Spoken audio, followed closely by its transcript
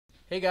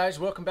Hey guys,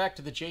 welcome back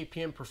to the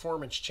JPM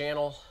Performance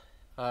channel.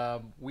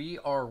 We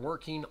are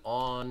working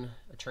on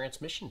a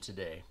transmission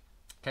today.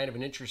 Kind of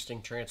an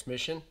interesting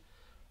transmission.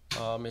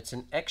 It's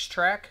an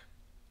Xtrac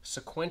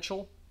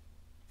Sequential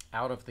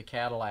out of the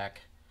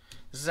Cadillac.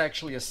 This is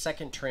actually a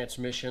second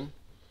transmission,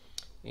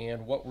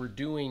 and what we're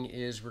doing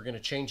is we're going to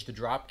change the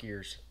drop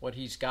gears. What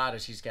he's got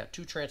is he's got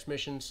two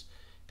transmissions.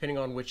 Depending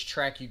on which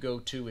track you go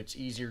to, it's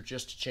easier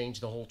just to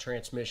change the whole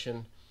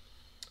transmission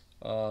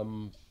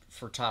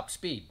for top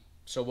speed.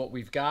 So what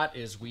we've got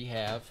is we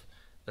have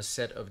a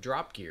set of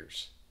drop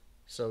gears.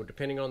 So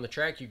depending on the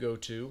track you go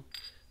to,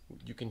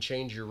 you can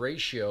change your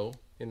ratio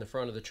in the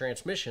front of the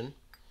transmission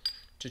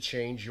to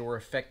change your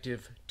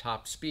effective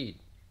top speed.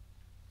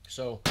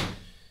 So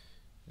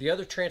the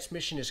other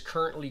transmission is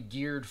currently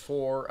geared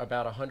for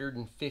about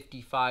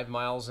 155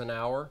 miles an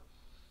hour.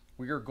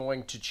 We are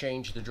going to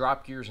change the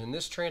drop gears in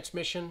this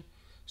transmission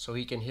so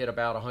he can hit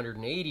about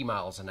 180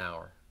 miles an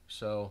hour.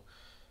 So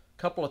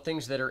couple of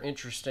things that are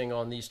interesting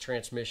on these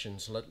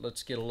transmissions.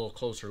 Let's get a little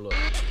closer look.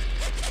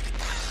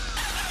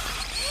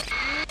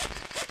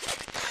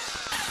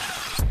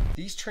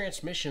 These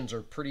transmissions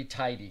are pretty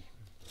tidy,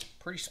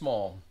 pretty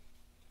small.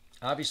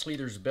 Obviously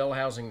there's bell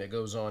housing that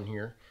goes on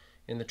here,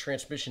 and the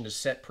transmission is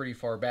set pretty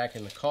far back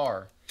in the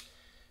car.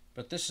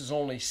 But this is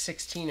only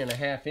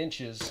 16.5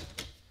 inches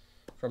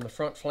from the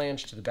front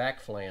flange to the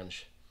back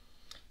flange.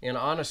 And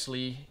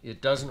honestly,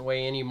 it doesn't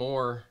weigh any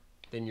more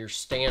than your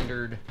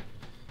standard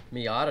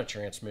Miata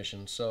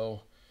transmission.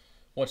 So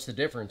what's the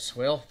difference?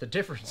 Well, the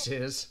difference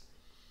is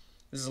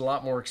this is a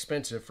lot more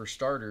expensive for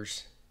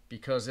starters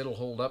because it'll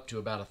hold up to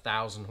about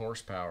 1,000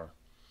 horsepower,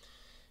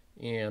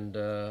 and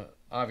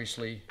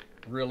obviously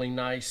really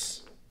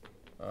nice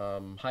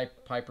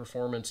high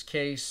performance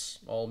case,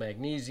 all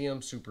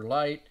magnesium, super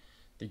light.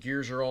 The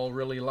gears are all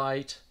really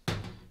light.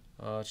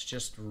 It's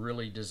just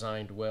really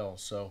designed well.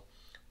 So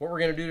what we're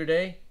going to do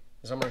today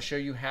is I'm going to show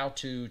you how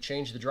to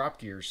change the drop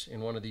gears in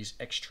one of these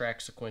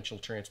Xtrac sequential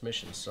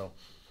transmissions. So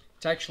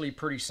it's actually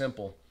pretty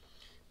simple.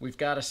 We've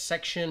got a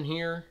section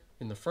here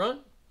in the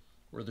front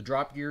where the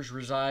drop gears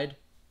reside,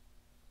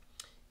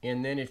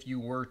 and then if you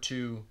were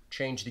to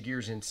change the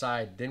gears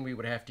inside, then we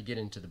would have to get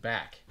into the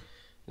back.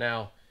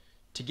 Now,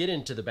 to get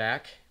into the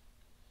back,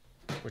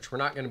 which we're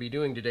not going to be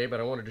doing today, but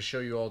I wanted to show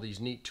you all these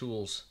neat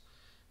tools.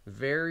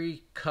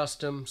 Very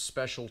custom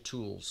special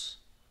tools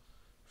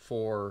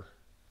for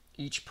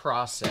each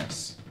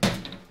process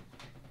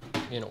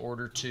in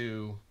order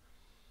to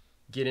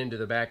get into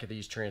the back of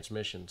these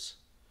transmissions,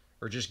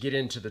 or just get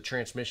into the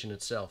transmission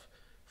itself.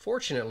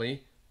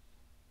 Fortunately,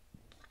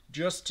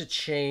 just to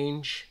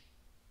change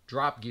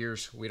drop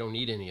gears, we don't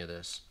need any of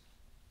this,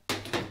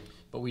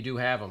 but we do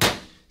have them.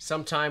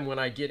 Sometime when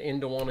I get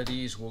into one of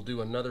these, we'll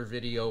do another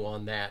video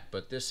on that.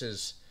 But this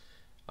is,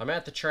 I'm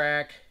at the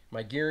track,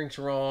 my gearing's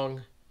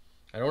wrong,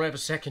 I don't have a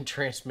second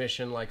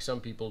transmission like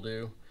some people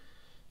do.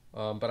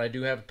 But I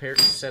do have a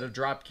set of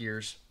drop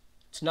gears.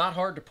 It's not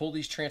hard to pull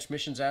these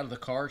transmissions out of the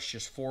car. It's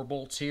just 4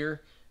 bolts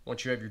here.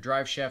 Once you have your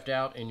drive shaft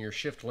out and your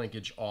shift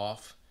linkage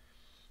off,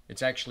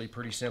 it's actually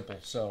pretty simple.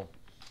 So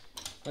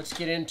let's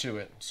get into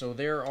it. So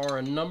there are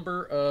a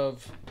number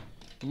of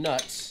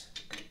nuts.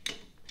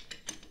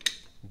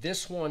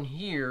 This one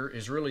here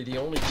is really the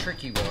only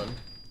tricky one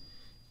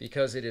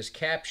because it is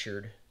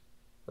captured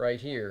right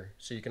here.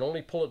 So you can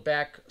only pull it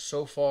back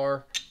so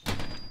far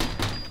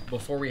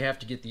before we have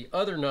to get the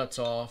other nuts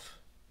off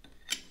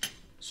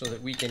so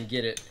that we can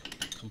get it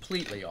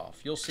completely off.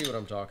 You'll see what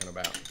I'm talking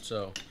about.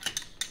 So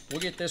we'll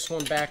get this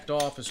one backed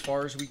off as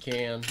far as we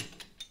can,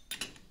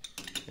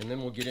 and then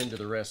we'll get into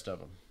the rest of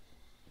them.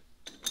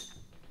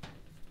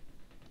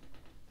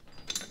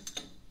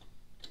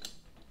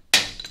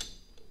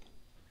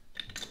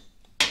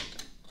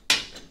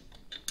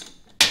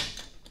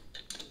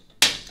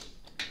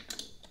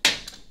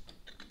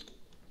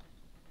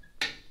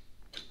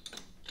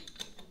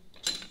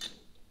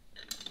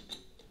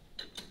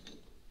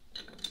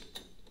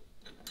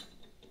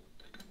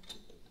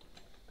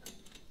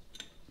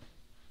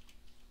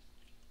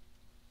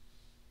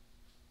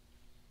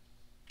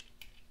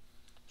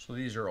 So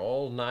these are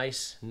all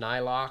nice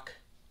nylock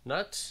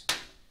nuts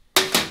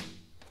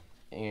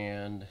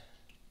and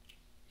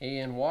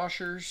AN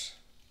washers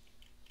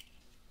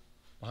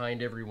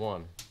behind every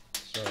one.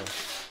 So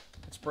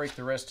let's break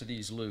the rest of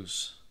these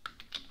loose.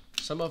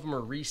 Some of them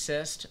are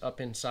recessed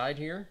up inside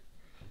here.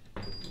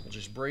 We'll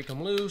just break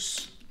them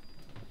loose.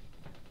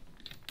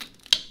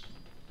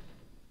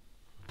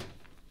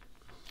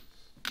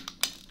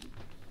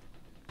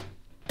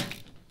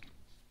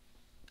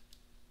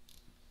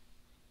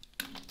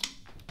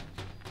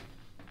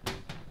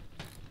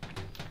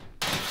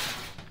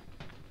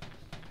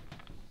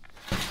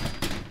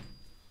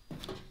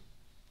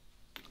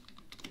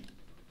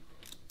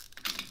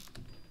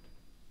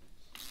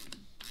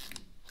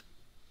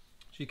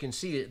 You can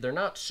see that they're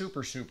not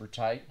super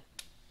tight.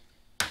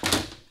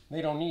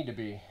 They don't need to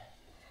be.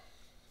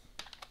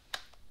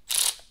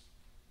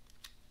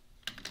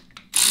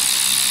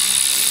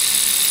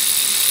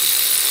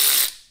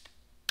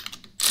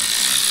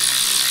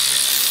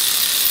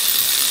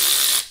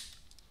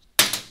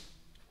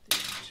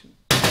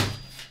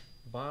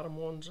 bottom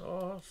one's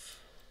off.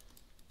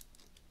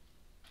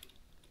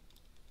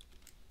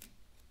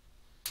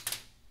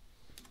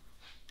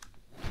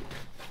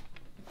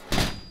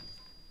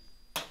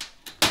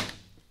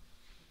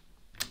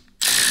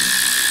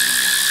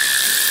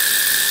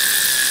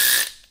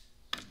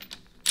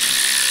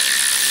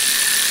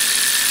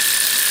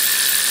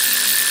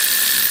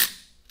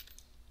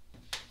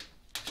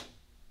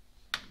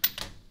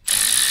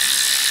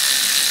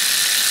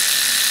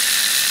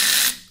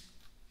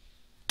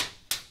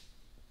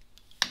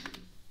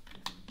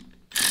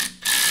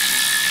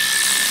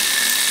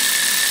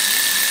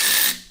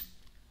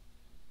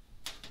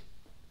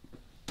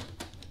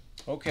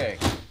 Okay,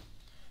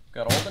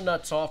 got all the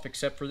nuts off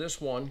except for this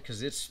one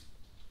because it's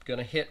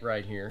gonna hit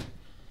right here.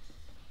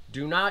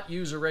 Do not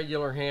use a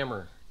regular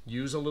hammer.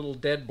 Use a little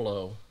dead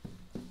blow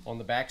on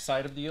the back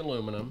side of the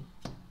aluminum.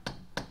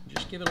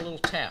 Just give it a little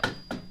tap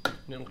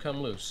and it'll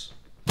come loose.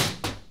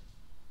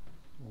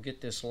 We'll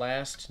get this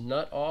last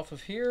nut off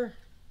of here.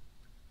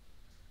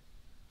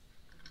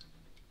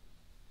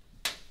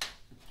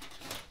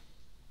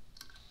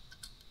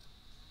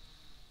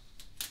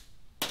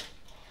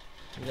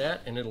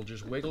 That, and it'll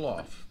just wiggle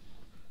off.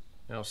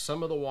 Now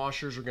some of the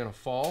washers are going to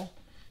fall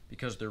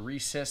because they're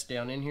recessed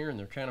down in here and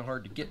they're kind of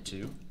hard to get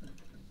to.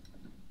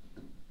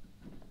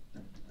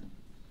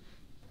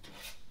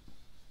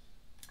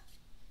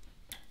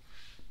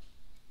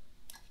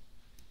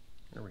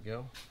 There we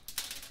go.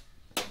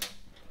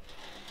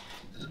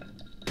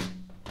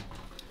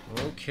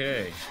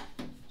 Okay,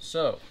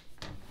 so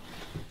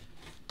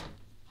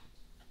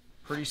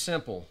pretty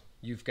simple.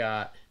 You've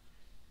got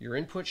your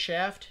input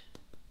shaft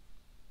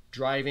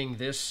driving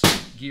this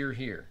gear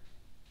here.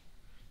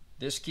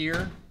 This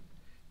gear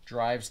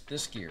drives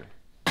this gear.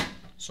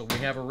 So we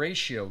have a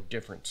ratio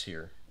difference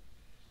here.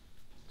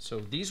 So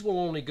these will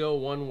only go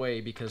one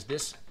way because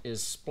this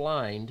is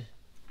splined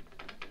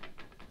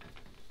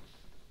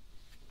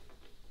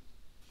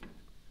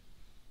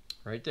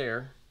right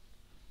there.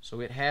 So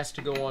it has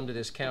to go onto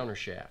this counter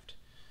shaft.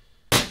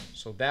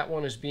 So that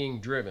one is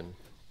being driven.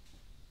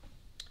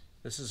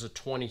 This is a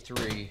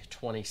 23,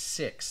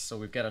 26. So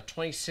we've got a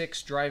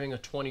 26 driving a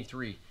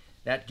 23.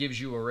 That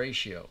gives you a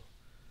ratio.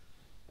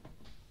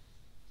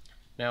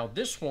 Now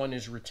this one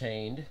is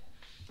retained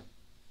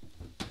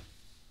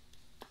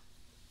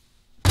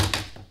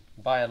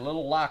by a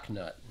little lock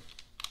nut.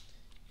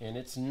 And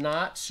it's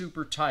not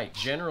super tight.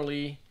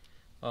 Generally,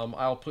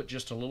 I'll put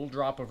just a little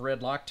drop of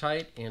red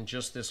Loctite and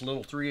just this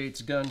little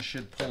 3/8 gun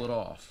should pull it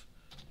off.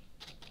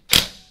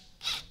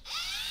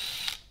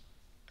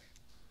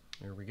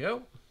 There we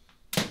go.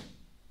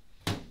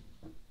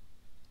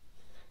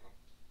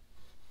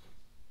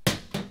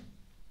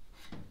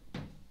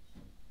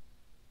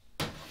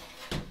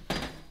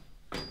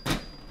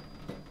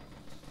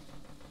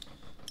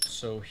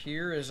 So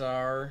here is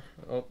our,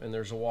 oh, and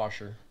there's a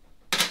washer.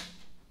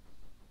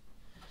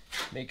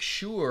 Make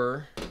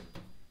sure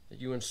that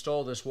you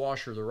install this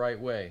washer the right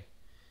way.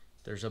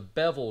 There's a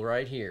bevel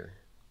right here.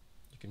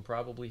 You can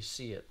probably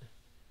see it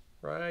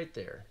right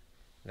there.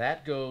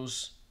 That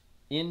goes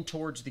in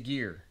towards the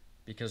gear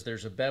because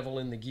there's a bevel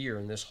in the gear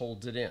and this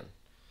holds it in.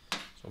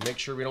 So make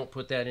sure we don't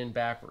put that in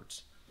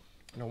backwards.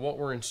 Now what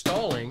we're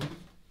installing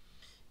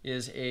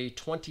is a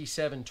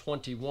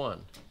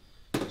 2721.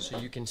 So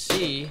you can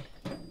see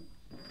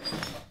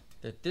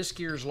that this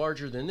gear is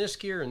larger than this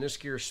gear and this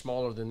gear is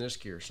smaller than this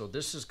gear. So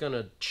this is going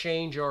to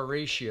change our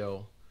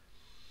ratio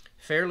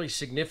fairly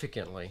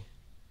significantly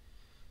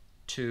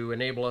to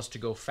enable us to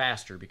go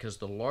faster because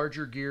the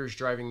larger gear is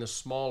driving the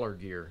smaller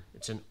gear.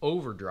 It's an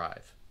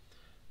overdrive.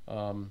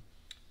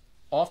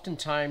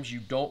 Oftentimes you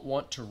don't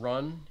want to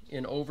run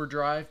in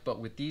overdrive, but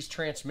with these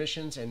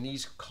transmissions and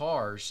these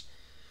cars,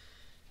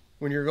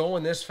 when you're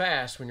going this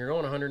fast, when you're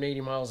going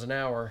 180 miles an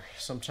hour,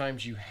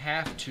 sometimes you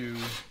have to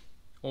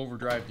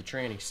overdrive the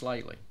tranny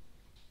slightly.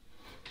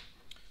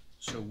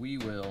 So we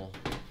will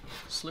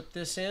slip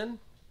this in.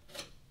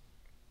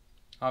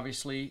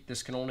 Obviously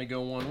this can only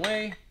go one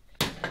way.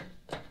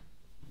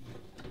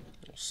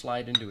 It'll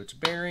slide into its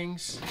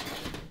bearings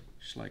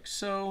just like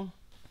so.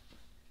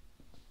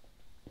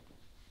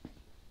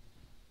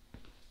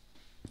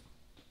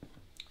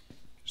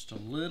 Just a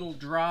little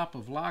drop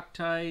of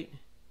Loctite,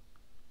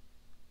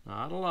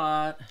 not a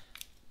lot.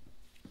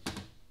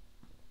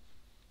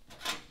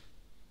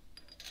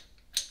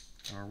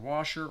 Our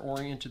washer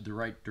oriented the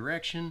right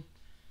direction,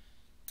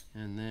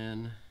 and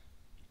then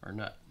our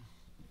nut.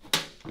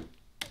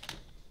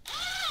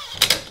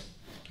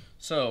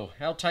 So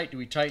how tight do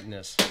we tighten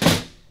this?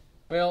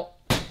 Well,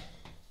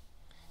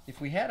 if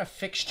we had a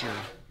fixture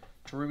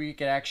to where we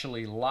could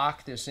actually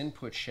lock this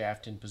input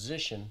shaft in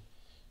position,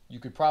 you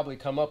could probably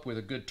come up with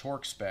a good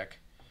torque spec,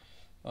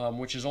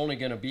 which is only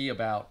going to be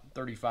about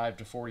 35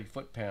 to 40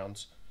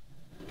 foot-pounds.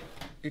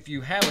 If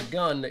you have a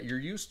gun that you're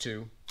used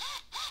to,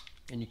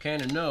 and you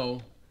kind of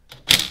know,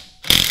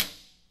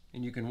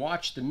 and you can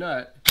watch the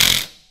nut,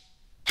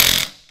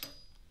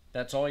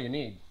 that's all you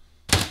need,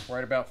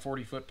 right about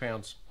 40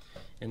 foot-pounds,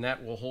 and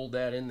that will hold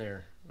that in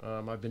there.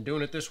 I've been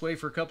doing it this way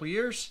for a couple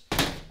years,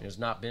 and it's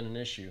not been an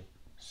issue.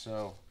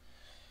 So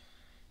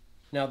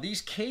Now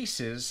these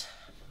cases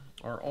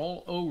are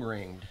all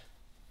O-ringed.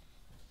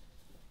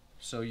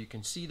 So you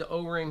can see the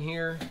O-ring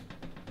here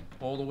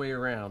all the way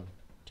around.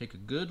 Take a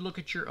good look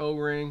at your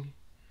O-ring.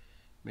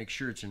 Make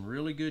sure it's in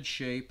really good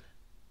shape.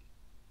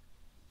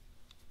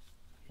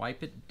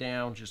 Wipe it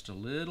down just a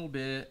little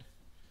bit.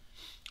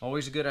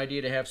 Always a good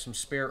idea to have some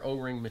spare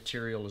O-ring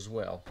material as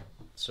well.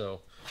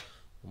 So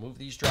we'll move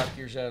these drop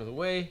gears out of the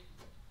way.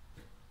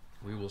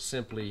 We will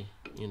simply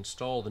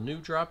install the new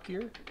drop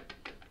gear.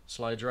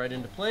 Slides right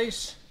into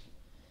place.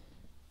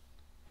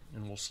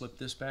 And we'll slip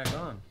this back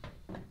on.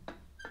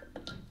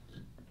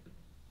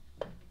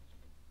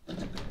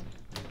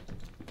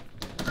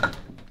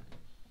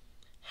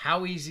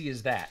 How easy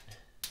is that?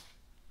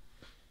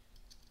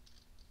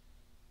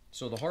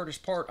 So the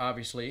hardest part,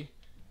 obviously,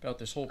 about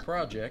this whole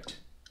project,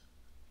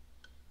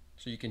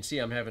 so you can see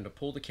I'm having to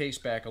pull the case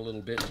back a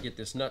little bit to get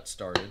this nut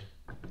started.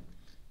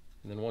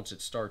 And then once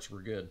it starts,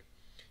 we're good.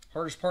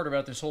 Hardest part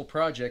about this whole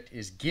project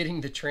is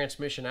getting the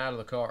transmission out of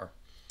the car.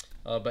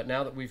 But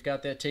now that we've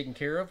got that taken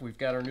care of, we've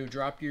got our new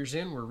drop gears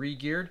in, we're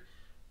re-geared.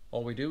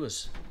 All we do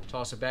is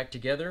toss it back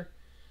together,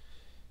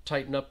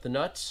 tighten up the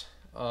nuts.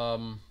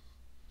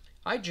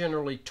 I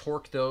generally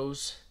torque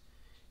those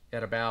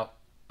at about,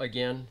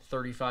 again,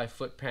 35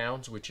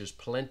 foot-pounds, which is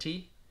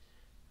plenty.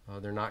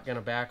 They're not going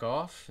to back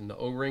off, and the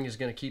O-ring is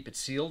going to keep it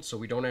sealed so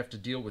we don't have to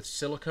deal with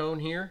silicone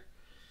here.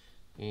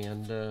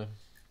 And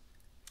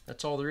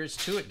that's all there is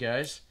to it,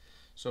 guys.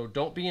 So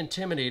don't be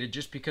intimidated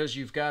just because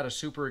you've got a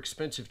super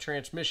expensive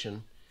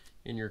transmission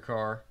in your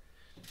car.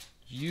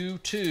 You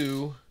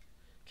too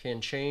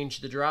can change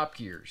the drop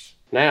gears.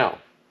 Now,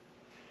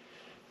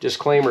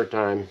 disclaimer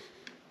time.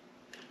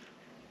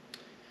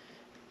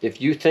 If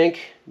you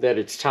think that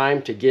it's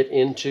time to get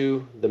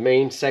into the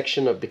main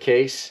section of the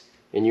case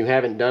and you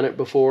haven't done it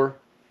before,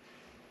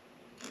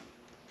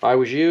 if I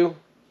was you,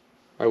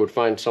 I would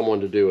find someone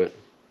to do it,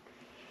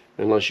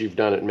 unless you've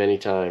done it many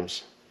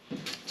times.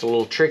 It's a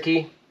little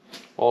tricky.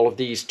 All of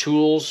these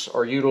tools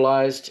are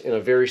utilized in a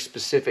very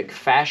specific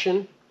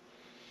fashion.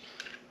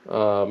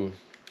 Like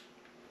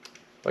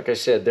I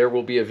said, there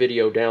will be a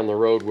video down the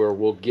road where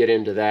we'll get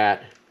into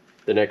that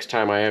the next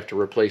time I have to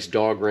replace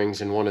dog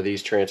rings in one of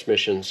these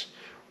transmissions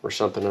or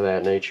something of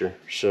that nature.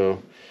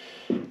 So,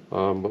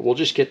 but we'll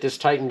just get this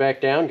tightened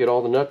back down, get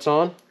all the nuts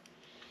on,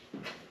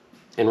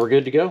 and we're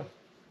good to go.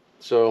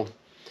 So,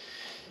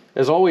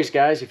 as always,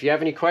 guys, if you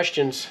have any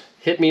questions,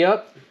 hit me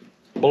up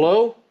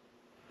below.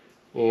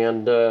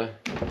 And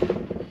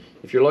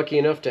if you're lucky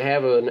enough to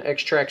have an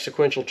Xtrac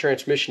Sequential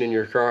Transmission in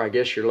your car, I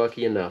guess you're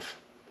lucky enough.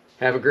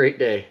 Have a great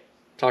day.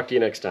 Talk to you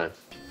next time.